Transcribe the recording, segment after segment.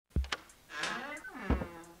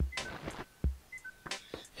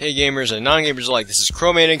Hey gamers and non-gamers alike, this is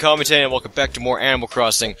Ayden commentating and welcome back to more Animal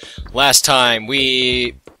Crossing. Last time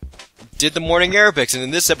we did the morning aerobics, and in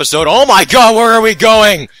this episode, oh my god, where are we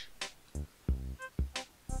going?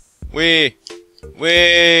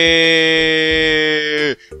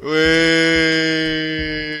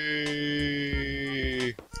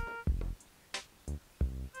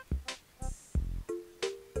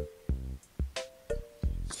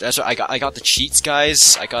 That's right, I got the cheats,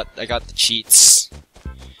 guys. I got the cheats.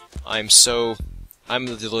 I'm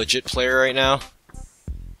the legit player right now.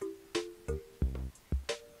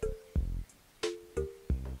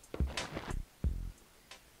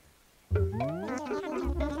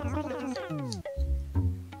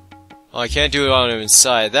 Oh, I can't do it on him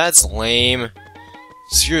inside. That's lame.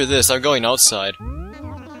 Screw this, I'm going outside. So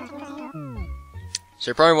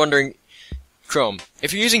you're probably wondering, Chrome,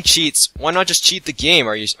 if you're using cheats, why not just cheat the game?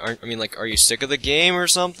 Are you sick of the game or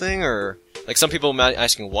something? Or like some people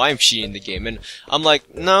asking why I'm cheating the game, and I'm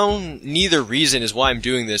like, no, neither reason is why I'm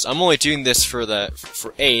doing this. I'm only doing this for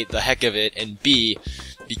A, the heck of it, and B,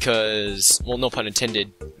 because, well, no pun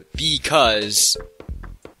intended, because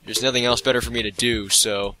there's nothing else better for me to do,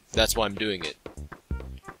 so that's why I'm doing it.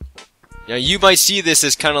 Now, you might see this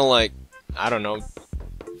as kind of like, I don't know,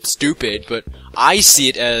 stupid, but I see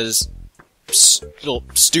it as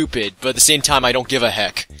stupid, but at the same time, I don't give a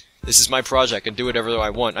heck. This is my project, I can do whatever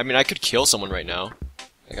I want. I mean, I could kill someone right now.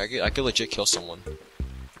 Like, I could legit kill someone.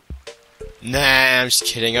 Nah, I'm just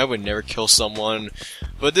kidding, I would never kill someone.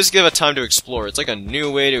 But this gives a time to explore. It's like a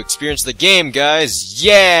new way to experience the game, guys!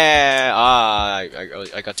 Yeah!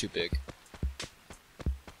 I got too big.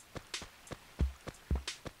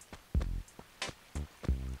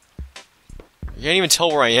 I can't even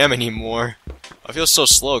tell where I am anymore. I feel so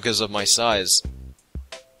slow because of my size.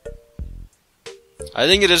 I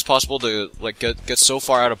think it is possible to like get so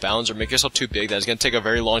far out of bounds or make yourself too big that it's gonna take a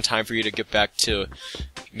very long time for you to get back to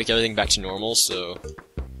make everything back to normal. So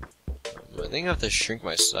I think I have to shrink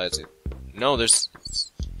my size. No,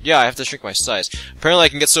 yeah, I have to shrink my size. Apparently, I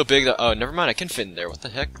can get so big that never mind, I can fit in there. What the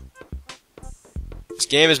heck? This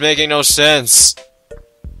game is making no sense.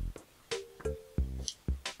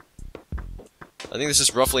 I think this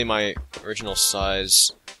is roughly my original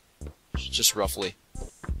size. Just roughly.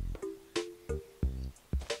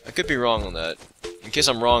 I could be wrong on that. In case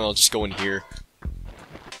I'm wrong, I'll just go in here.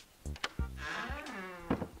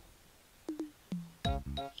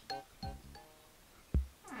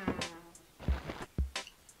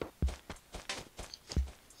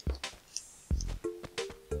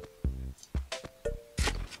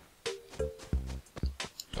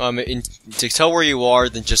 To tell where you are,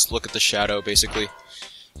 then just look at the shadow, basically.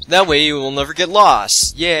 That way you will never get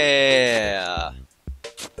lost. Yeah!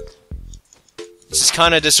 This is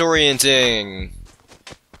kinda disorienting.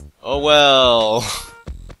 Oh well.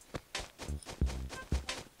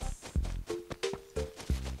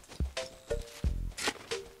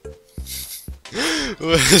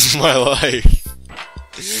 What is my life?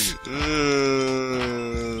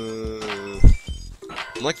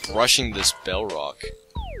 I'm like brushing this bell rock.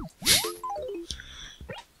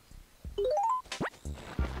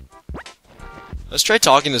 Let's try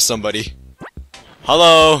talking to somebody.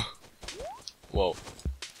 Hello? Whoa.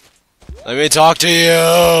 Let me talk to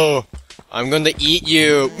you! I'm going to eat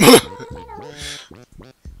you!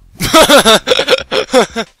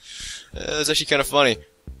 That's actually kind of funny.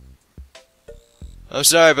 I'm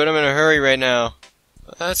sorry, but I'm in a hurry right now.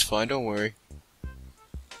 That's fine, don't worry.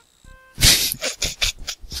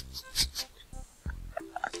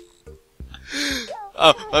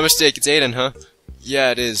 Oh, my mistake, it's Ayden, huh?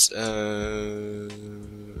 Yeah, it is.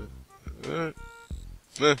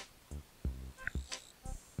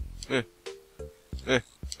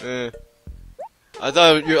 I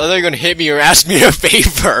thought you were gonna hit me or ask me a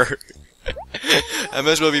favor. I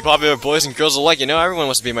might as well be popular with boys and girls alike, you know, everyone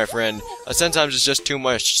wants to be my friend. Sometimes it's just too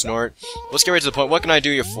much, Snort. Let's get right to the point, what can I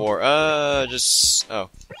do you for? Just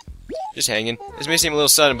hanging. This may seem a little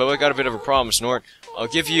sudden, but we got a bit of a problem, Snort. I'll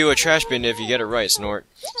give you a trash bin if you get it right, Snort.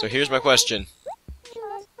 So here's my question.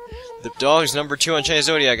 The dog's number 2 on Chinese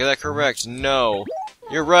Zodiac, is that correct? No.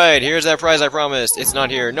 You're right, here's that prize I promised. It's not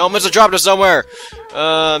here. No, I must have dropped it somewhere!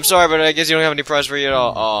 I'm sorry, but I guess you don't have any prize for you at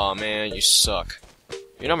all. Aw, man, you suck.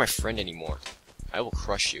 You're not my friend anymore. I will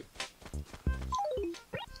crush you.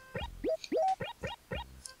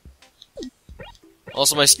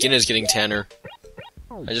 Also, my skin is getting tanner.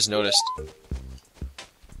 I just noticed.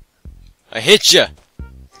 I hit ya!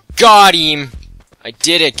 Got him! I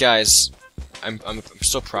did it, guys. I'm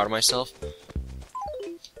so proud of myself.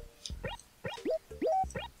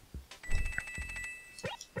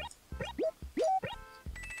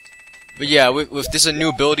 But yeah, with this a new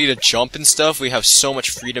ability to jump and stuff, we have so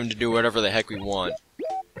much freedom to do whatever the heck we want.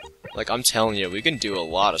 Like, I'm telling you, we can do a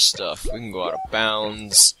lot of stuff. We can go out of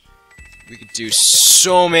bounds. We could do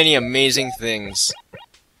so many amazing things.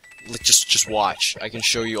 Like, just watch. I can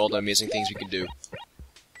show you all the amazing things we can do.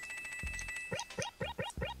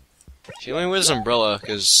 Okay, let me wear this umbrella,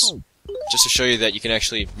 because just to show you that you can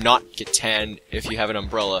actually not get tan if you have an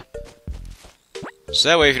umbrella. So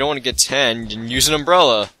that way, if you don't want to get tan, you can use an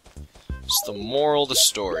umbrella. It's the moral of the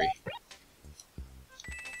story.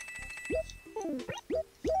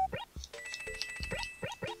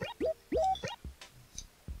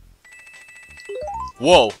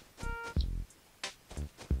 Whoa!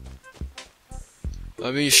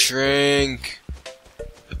 Let me shrink.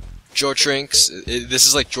 George shrinks. This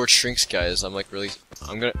is like George shrinks, guys. I'm like really.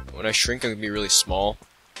 When I shrink, I'm gonna be really small.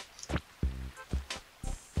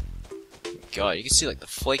 God, you can see like the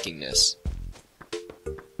flakiness.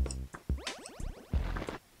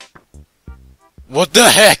 What the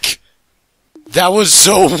heck? That was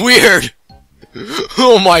so weird!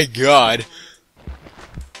 Oh my god.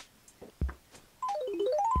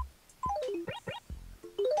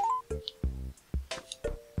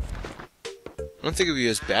 I don't think it would be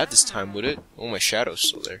as bad this time, would it? Oh, my shadow's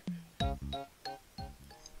still there.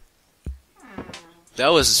 That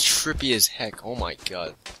was as trippy as heck. Oh my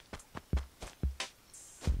god.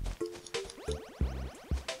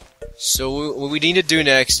 So what we need to do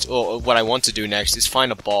next, or what I want to do next, is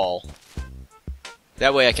find a ball.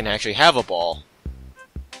 That way I can actually have a ball.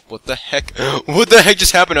 What the heck? What the heck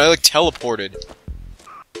just happened? I like teleported.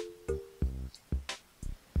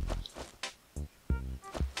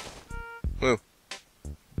 Whoa.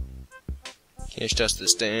 Can't trust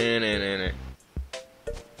this.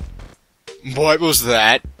 What was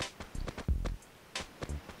that?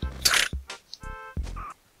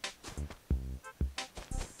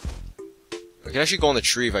 I can actually go on the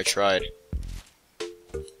tree if I tried.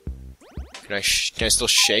 Can I still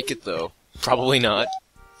shake it though? Probably not.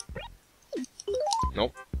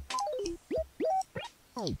 Nope.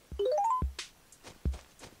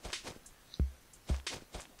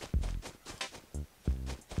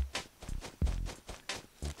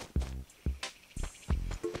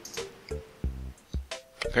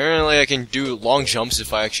 Apparently I can do long jumps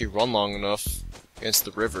if I actually run long enough against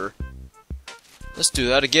the river. Let's do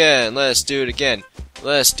that again. Let's do it again.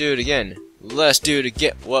 Let's do it again. Let's do it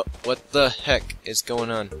again. What the heck is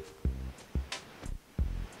going on?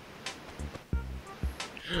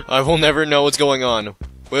 I will never know what's going on.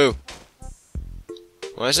 Woo.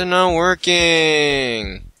 Why is it not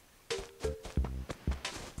working?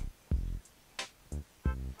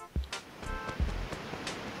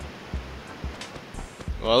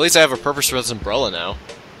 Well, at least I have a purpose for this umbrella now.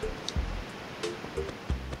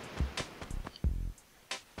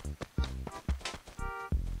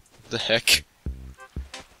 The heck?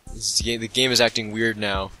 The game is acting weird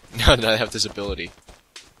now. Now that I have this ability.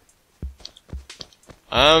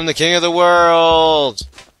 I'm the king of the world!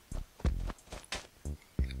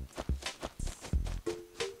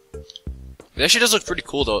 It actually does look pretty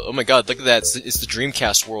cool though. Oh my god, look at that. It's the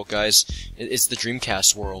Dreamcast world, guys. It's the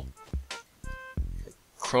Dreamcast world.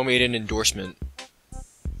 Chrome Ayden endorsement.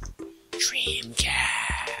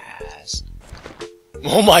 Dreamcast.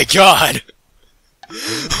 Oh my god!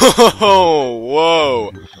 Oh,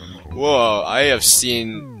 whoa! Whoa, I have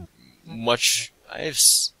seen much...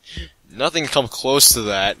 nothing come close to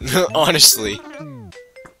that, honestly.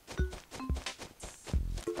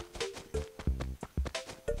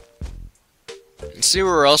 Let's see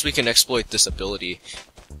where else we can exploit this ability.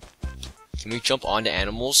 Can we jump onto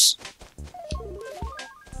animals?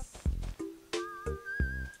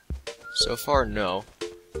 So far, no.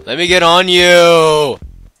 Let me get on you!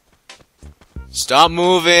 Stop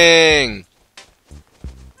moving!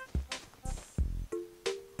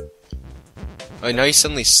 Oh, now he's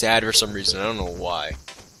suddenly sad for some reason. I don't know why.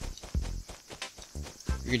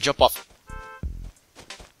 You can jump off.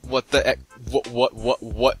 What the heck? What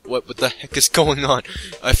the heck is going on?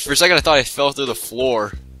 For a second I thought I fell through the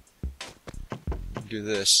floor. Do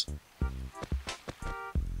this.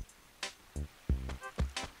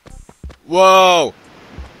 Whoa!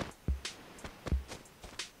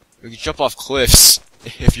 You can jump off cliffs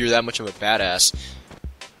if you're that much of a badass.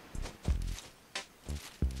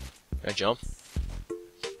 Can I jump?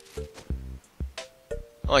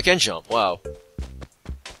 Oh, I can jump. Wow.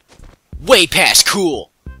 Way past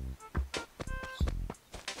cool!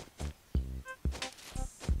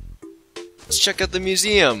 Let's check out the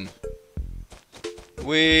museum.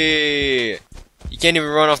 Wait. You can't even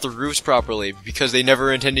run off the roofs properly because they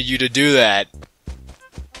never intended you to do that.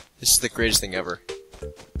 This is the greatest thing ever.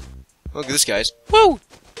 Look at this, guys. Woo!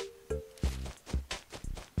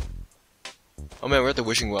 Oh man, we're at the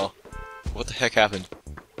wishing well. What the heck happened?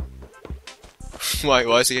 Why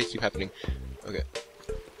does it keep happening? Okay.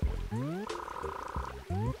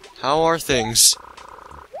 How are things?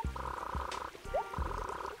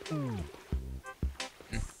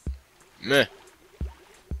 Meh.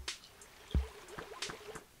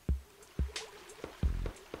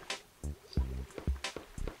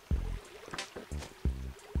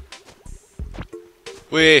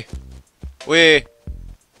 Wee!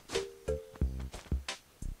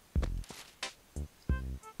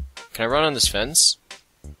 Can I run on this fence?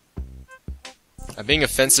 I'm being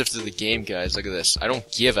offensive to the game, guys. Look at this. I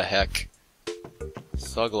don't give a heck.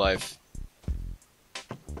 Thug life.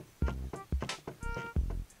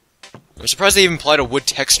 I'm surprised they even applied a wood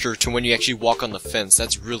texture to when you actually walk on the fence.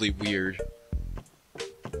 That's really weird.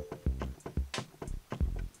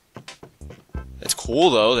 That's cool,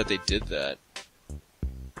 though, that they did that.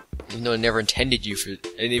 Even though it never intended you for,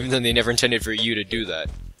 and even though they never intended for you to do that.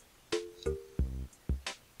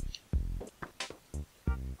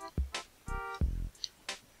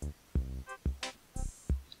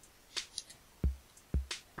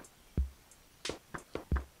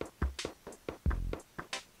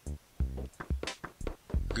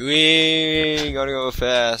 Gotta go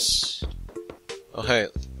fast. Oh hey,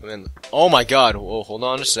 man. Oh my god. Whoa, hold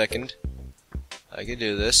on a second. I can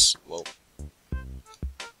do this. Whoa.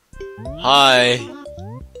 Hi.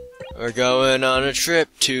 We're going on a trip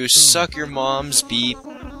to suck your mom's beep.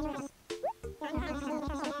 Oh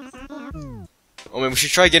man, we should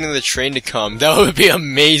try getting the train to come. That would be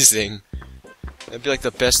amazing. That'd be like the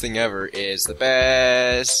best thing ever. Is the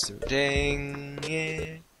best thing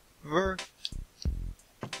ever.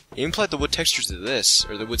 You even applied the wood textures to this,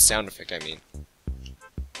 or the wood sound effect, I mean.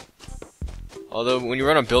 Although, when you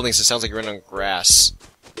run on buildings, it sounds like you run on grass.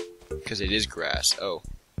 Because it is grass. Oh.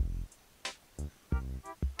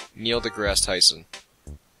 Neil deGrasse Tyson.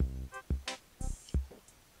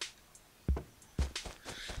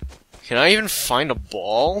 Can I even find a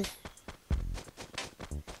ball?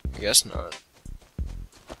 I guess not.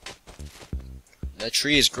 That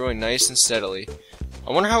tree is growing nice and steadily.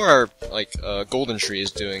 I wonder how our, like, golden tree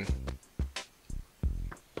is doing.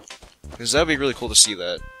 Because that would be really cool to see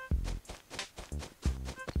that.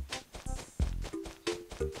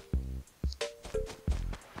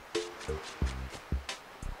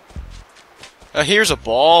 Here's a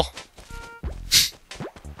ball.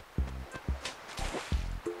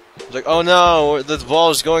 Like, oh no, the ball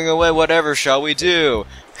is going away, whatever shall we do?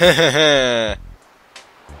 Come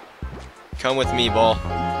with me, ball.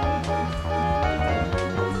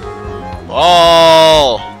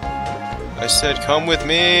 Ball! I said come with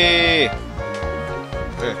me! It's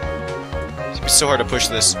gonna be so hard to push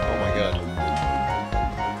this. Oh my god.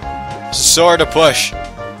 This is so hard to push.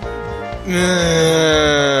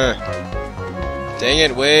 Dang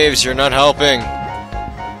it, waves, you're not helping.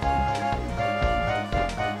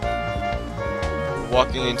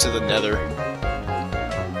 Walking into the nether.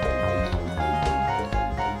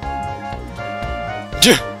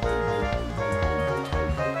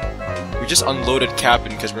 We just unloaded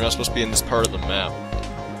Captain because we're not supposed to be in this part of the map.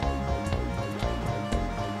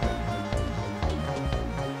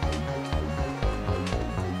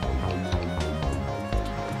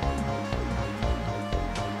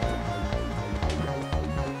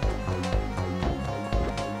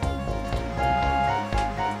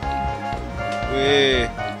 Whee!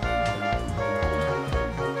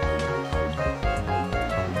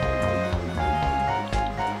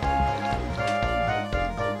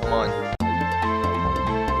 Come on.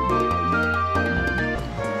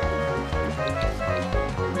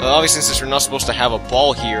 Obviously, since we're not supposed to have a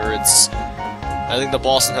ball here, I think the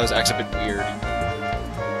ball sometimes acts a bit weird.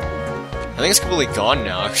 I think it's completely gone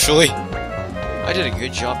now, actually. I did a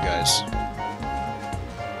good job, guys.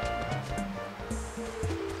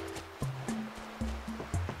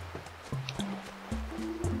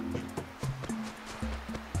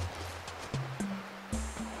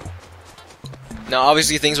 Now,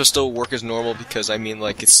 obviously, things will still work as normal because, I mean,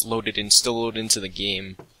 like, it's loaded in, still loaded into the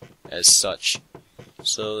game as such.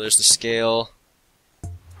 So, there's the scale.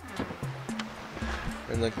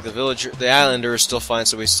 And, like, the islander is still fine,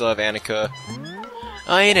 so we still have Annika.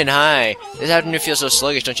 Oh, Ayden, hi. This afternoon feels so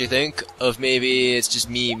sluggish, don't you think? Of maybe it's just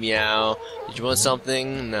me, meow. Did you want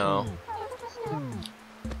something? No.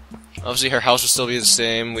 Obviously, her house will still be the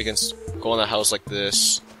same. We can go on the house like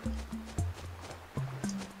this.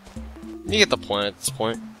 You get the point at this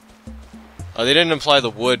point. Oh, they didn't apply the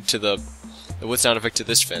wood to the wood sound effect to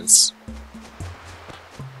this fence.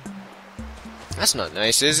 That's not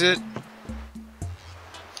nice, is it?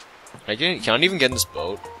 Can I even get in this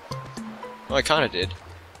boat? Oh, I kinda did.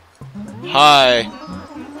 Hi.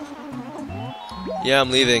 Yeah,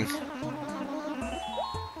 I'm leaving.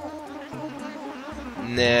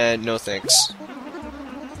 Nah, no thanks.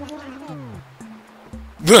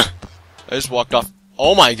 I just walked off.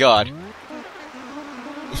 Oh my god.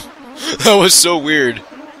 That was so weird.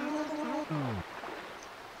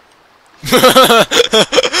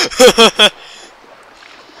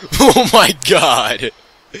 Oh my god.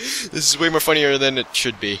 This is way more funnier than it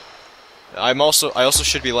should be. I also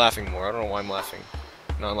should be laughing more. I don't know why I'm laughing.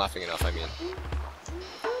 Not laughing enough, I mean.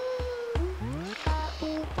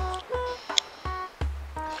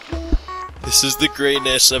 This is the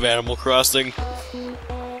greatness of Animal Crossing.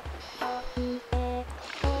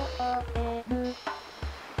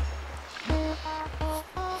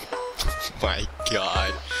 My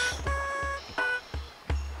god.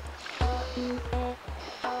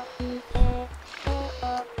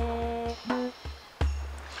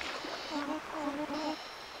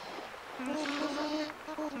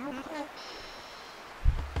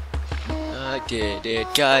 I did it,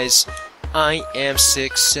 guys. I am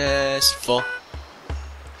successful.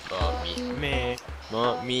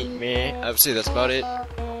 Meet me. I would say that's about it.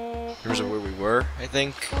 In terms of where we were, I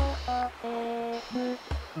think.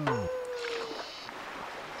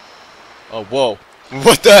 Oh, whoa.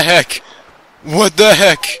 What the heck? What the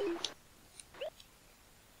heck?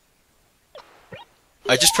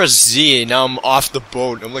 I just pressed Z and now I'm off the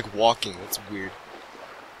boat. I'm like walking. That's weird.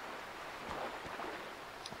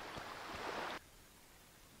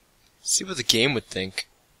 See what the game would think.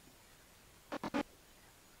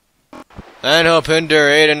 And hope hinder,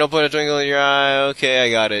 Ayden, don't put a twinkle in your eye. Okay, I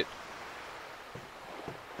got it.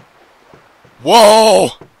 Whoa!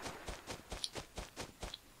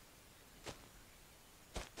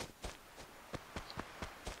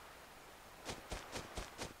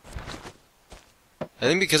 I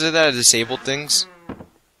think because of that I disabled things.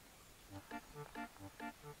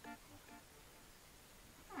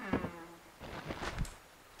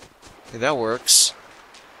 Okay, that works.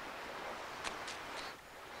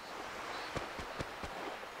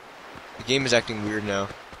 The game is acting weird now.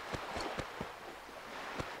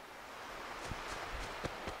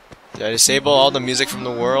 Did I disable all the music from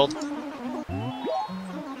the world?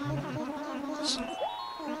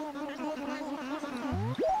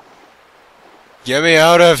 Get me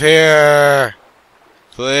out of here!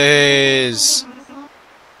 Please!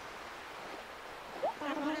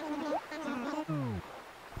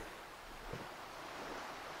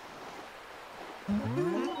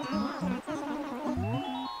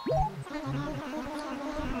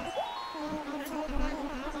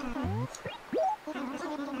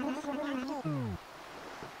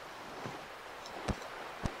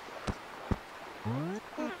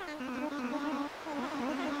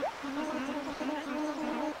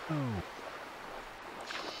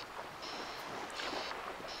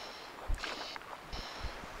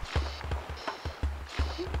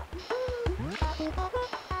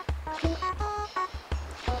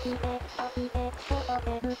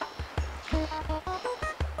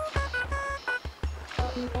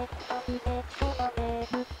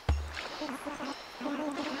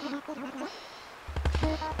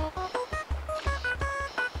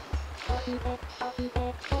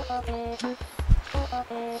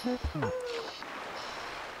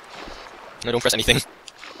 I don't press anything.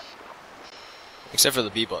 Except for the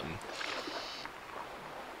B button.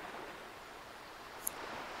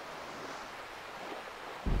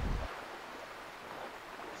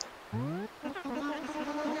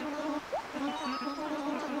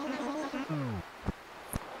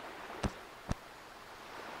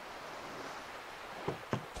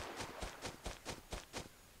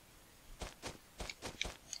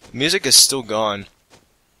 Music is still gone.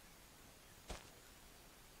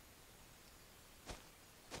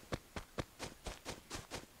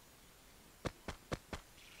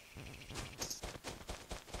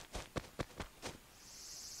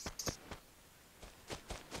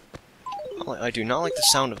 I do not like the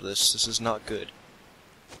sound of this. This is not good.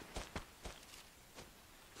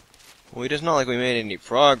 Well, it does not like we made any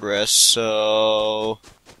progress, so...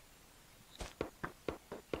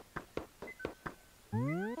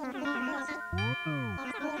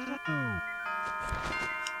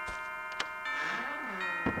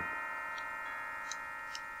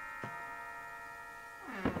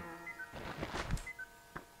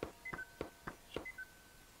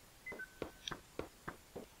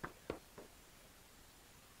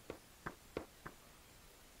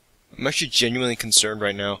 I'm actually genuinely concerned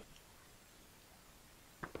right now.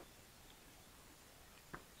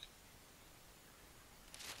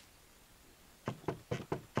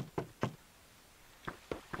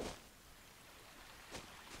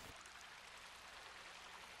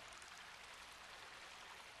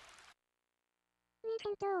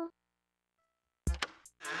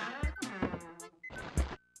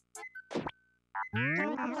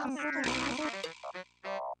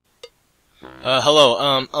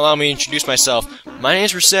 Hello, allow me to introduce myself. My name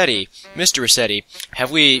is Resetti, Mr. Resetti.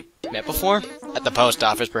 Have we met before? At the post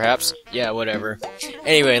office, perhaps? Yeah, whatever.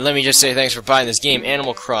 Anyway, let me just say thanks for buying this game,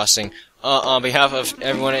 Animal Crossing. On behalf of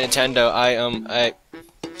everyone at Nintendo,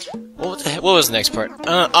 what was the next part?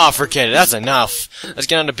 Forget it, that's enough. Let's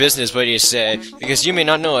get on to business, what do you say? Because you may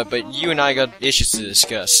not know it, but you and I got issues to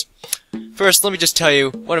discuss. First, let me just tell you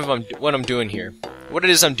what I'm doing here. What it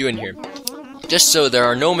is I'm doing here. Just so there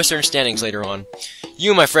are no misunderstandings later on.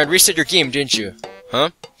 You, my friend, reset your game, didn't you?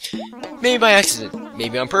 Huh? Maybe by accident,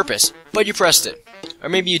 maybe on purpose, but you pressed it. Or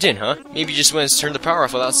maybe you didn't, huh? Maybe you just went and turned the power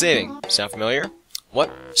off without saving. Sound familiar? What?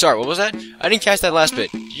 Sorry, what was that? I didn't catch that last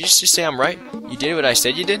bit. Did you just say I'm right? You did what I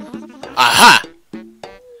said you did? Aha!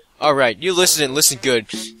 Alright, you listen and listen good,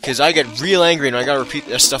 because I get real angry and I gotta repeat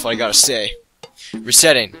the stuff I gotta say.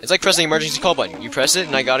 Resetting. It's like pressing the emergency call button. You press it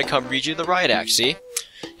and I gotta come read you the riot act, see?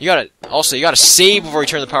 You gotta save before you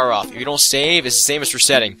turn the power off. If you don't save, it's the same as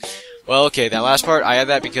resetting. Well, okay, that last part, I had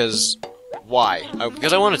that because... Why?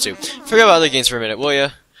 Because I wanted to. Forget about other games for a minute, will ya?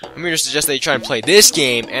 I'm here to suggest that you try and play this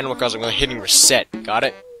game, Animal Crossing, while hitting reset. Got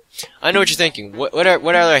it? I know what you're thinking. Whether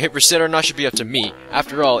I hit reset or not should be up to me.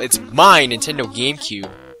 After all, it's my Nintendo GameCube.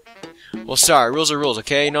 Well, sorry, rules are rules,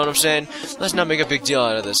 okay? You know what I'm saying? Let's not make a big deal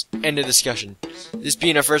out of this. End of discussion. This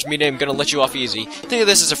being our first meeting, I'm gonna let you off easy. Think of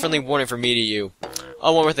this as a friendly warning from me to you.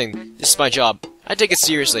 Oh, one more thing. This is my job. I take it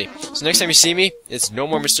seriously. So next time you see me, it's no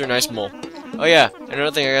more Mr. Nice Mole. Oh yeah, and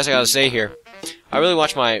another thing I guess I gotta say here. I really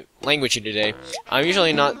watched my language here today. I'm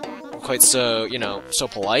usually not quite so, so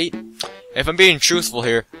polite. If I'm being truthful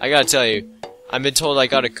here, I gotta tell you, I've been told I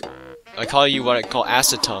call you what I call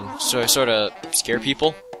acid tongue, so I sorta scare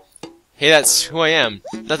people. Hey, that's who I am.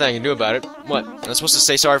 Nothing I can do about it. What? I'm supposed to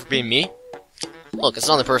say sorry for being me? Look, it's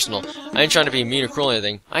nothing personal. I ain't trying to be mean or cruel or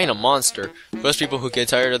anything. I ain't a monster. Most people who get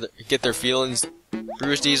tired get their feelings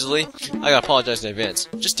bruised easily. I gotta apologize in advance.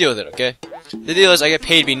 Just deal with it, okay? The deal is I get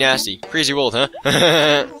paid to be nasty. Crazy world, huh?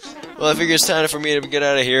 Well, I figure it's time for me to get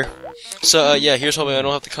out of here. So, yeah, here's hoping I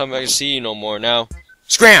don't have to come back and see you no more now.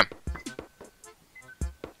 Scram!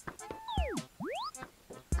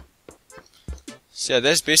 So yeah,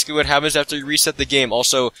 that's basically what happens after you reset the game.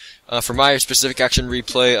 Also, for my specific action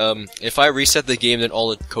replay, if I reset the game, then all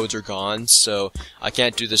the codes are gone, so I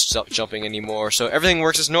can't do this jumping anymore. So everything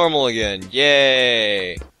works as normal again.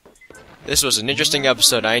 Yay! This was an interesting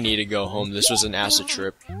episode. I need to go home. This was an acid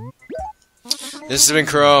trip. This has been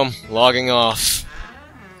Chrome, logging off.